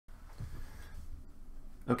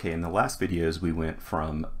Okay, in the last videos we went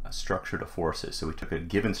from a structure to forces. So we took a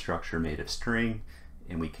given structure made of string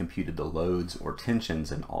and we computed the loads or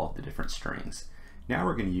tensions in all of the different strings. Now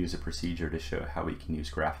we're going to use a procedure to show how we can use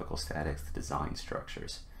graphical statics to design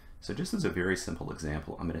structures. So just as a very simple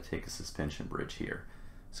example, I'm going to take a suspension bridge here.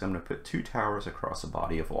 So I'm going to put two towers across a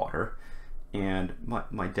body of water, and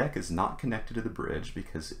my deck is not connected to the bridge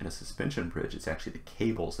because in a suspension bridge it's actually the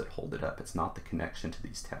cables that hold it up. It's not the connection to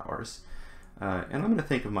these towers. And I'm going to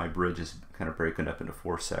think of my bridge as kind of broken up into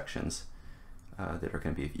four sections that are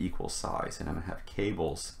going to be of equal size, and I'm going to have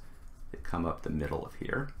cables that come up the middle of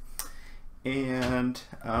here. And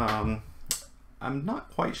I'm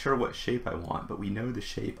not quite sure what shape I want, but we know the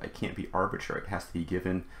shape I can't be arbitrary. It has to be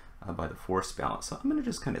given by the force balance. So I'm going to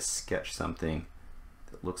just kind of sketch something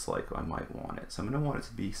that looks like I might want it. So I'm going to want it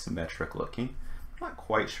to be symmetric looking. I'm not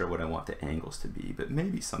quite sure what I want the angles to be, but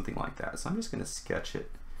maybe something like that. So I'm just going to sketch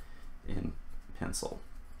it in pencil,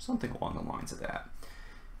 something along the lines of that.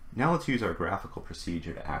 Now let's use our graphical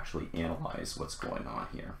procedure to actually analyze what's going on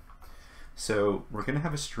here. So we're going to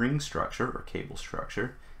have a string structure or cable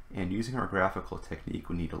structure, and using our graphical technique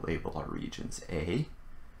we need to label our regions A,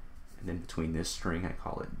 and then between this string I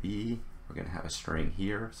call it B. We're going to have a string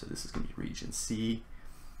here, so this is going to be region C.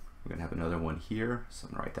 We're going to have another one here, so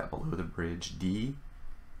I'm going to write that below the bridge, D,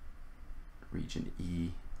 region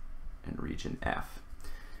E, and region F.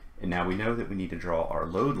 And now we know that we need to draw our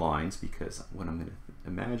load lines, because what I'm going to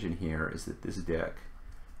imagine here is that this deck,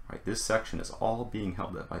 right, this section is all being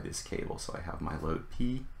held up by this cable. So I have my load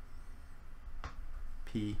P,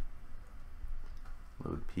 P,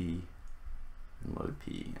 load P, and load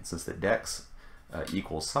P. And since the decks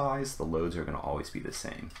equal size, the loads are going to always be the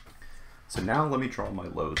same. So now let me draw my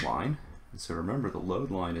load line. And so remember, the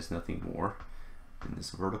load line is nothing more than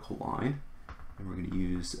this vertical line. And we're going to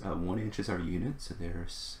use 1 inch as our unit. So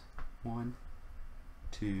there's 1,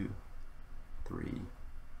 2, 3,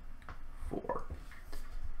 4.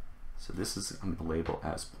 So this is, I'm going to label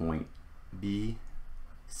as point B,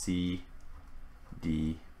 C,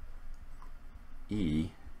 D, E,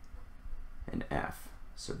 and F.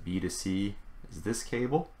 So B to C is this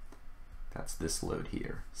cable, that's this load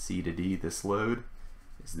here. C to D, this load,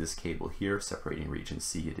 is this cable here, separating region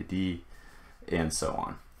C to D, and so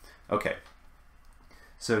on. Okay.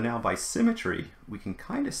 So now by symmetry, we can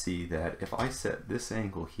kind of see that if I set this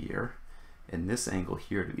angle here and this angle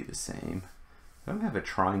here to be the same, I'm going to have a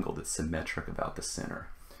triangle that's symmetric about the center.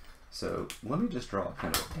 So let me just draw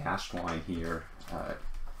kind of a dashed line here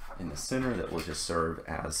in the center that will just serve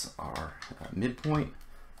as our midpoint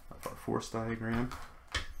of our force diagram.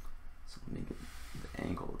 So let me get the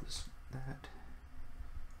angle of this, that.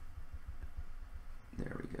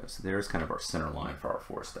 There we go. So there's kind of our center line for our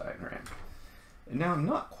force diagram. And now I'm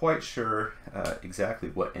not quite sure exactly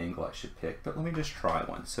what angle I should pick, but let me just try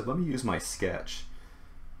one. So let me use my sketch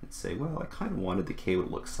and say, well, I kind of wanted the cable to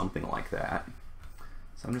look something like that.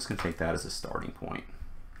 So I'm just going to take that as a starting point.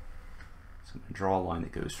 So I'm going to draw a line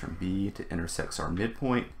that goes from B to intersects our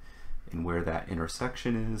midpoint, and where that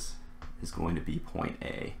intersection is going to be point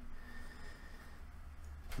A.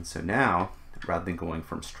 And so now, rather than going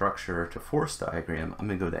from structure to force diagram, I'm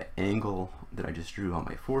going to go that angle that I just drew on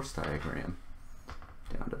my force diagram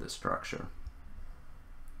down to the structure.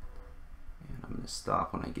 And I'm going to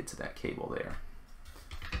stop when I get to that cable there.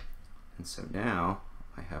 And so now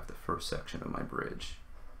I have the first section of my bridge.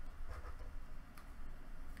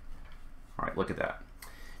 All right, look at that.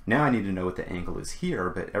 Now I need to know what the angle is here,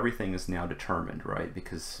 but everything is now determined, right?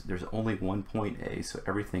 Because there's only one point A, so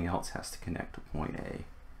everything else has to connect to point A.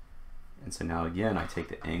 And so now again, I take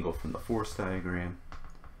the angle from the force diagram,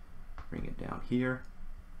 bring it down here.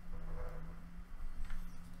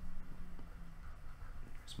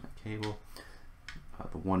 There's my cable.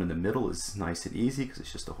 The one in the middle is nice and easy because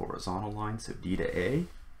it's just a horizontal line. So D to A,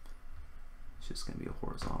 it's just going to be a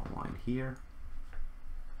horizontal line here.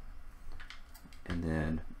 And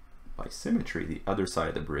then by symmetry, the other side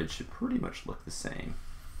of the bridge should pretty much look the same.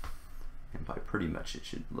 And by pretty much, it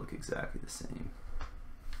should look exactly the same.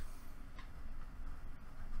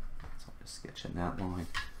 So I'll just sketch in that line.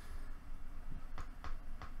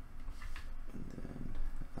 And then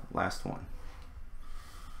the last one.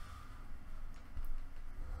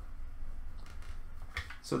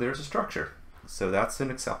 So there's a structure. So that's an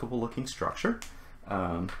acceptable looking structure.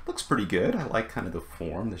 Looks pretty good. I like kind of the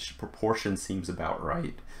form. The proportion seems about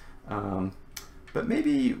right. But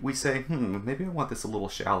maybe we say, maybe I want this a little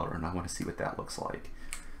shallower and I want to see what that looks like.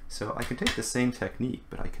 So I can take the same technique,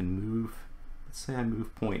 but I can move, let's say I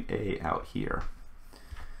move point A out here.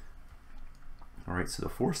 All right, so the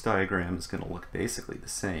force diagram is going to look basically the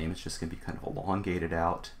same. It's just going to be kind of elongated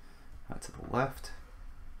out to the left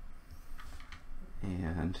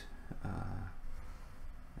And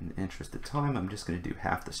in the interest of time, I'm just going to do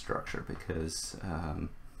half the structure because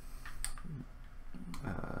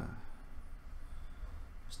there's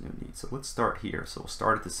no need. So let's start here. So we'll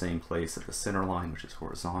start at the same place at the center line, which is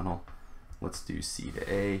horizontal. Let's do C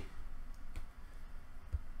to A.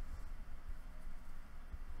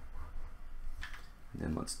 And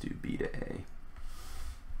then let's do B to A.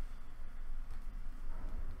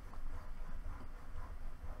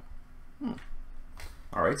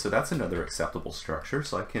 All right, so that's another acceptable structure.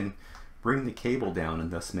 So I can bring the cable down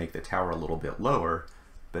and thus make the tower a little bit lower,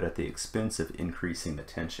 but at the expense of increasing the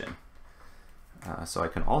tension. So I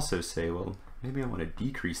can also say, well, maybe I want to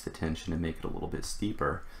decrease the tension and make it a little bit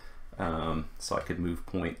steeper. So I could move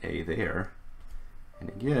point A there. And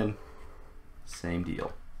again, same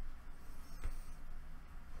deal.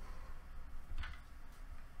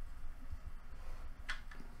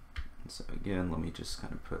 So again, let me just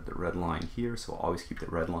kind of put the red line here. So I'll always keep the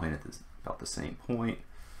red line at about the same point.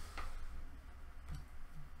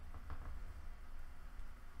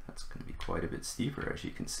 That's going to be quite a bit steeper, as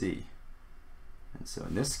you can see. And so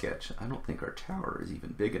in this sketch, I don't think our tower is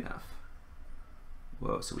even big enough.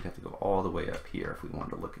 Whoa, so we'd have to go all the way up here if we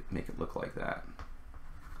wanted to make it look like that.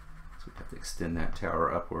 So we'd have to extend that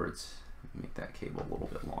tower upwards and make that cable a little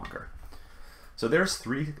bit longer. So there's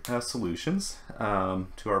three solutions to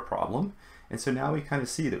our problem. And so now we kind of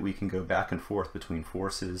see that we can go back and forth between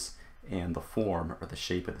forces and the form or the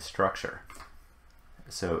shape of the structure.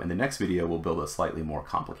 So in the next video, we'll build a slightly more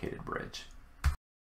complicated bridge.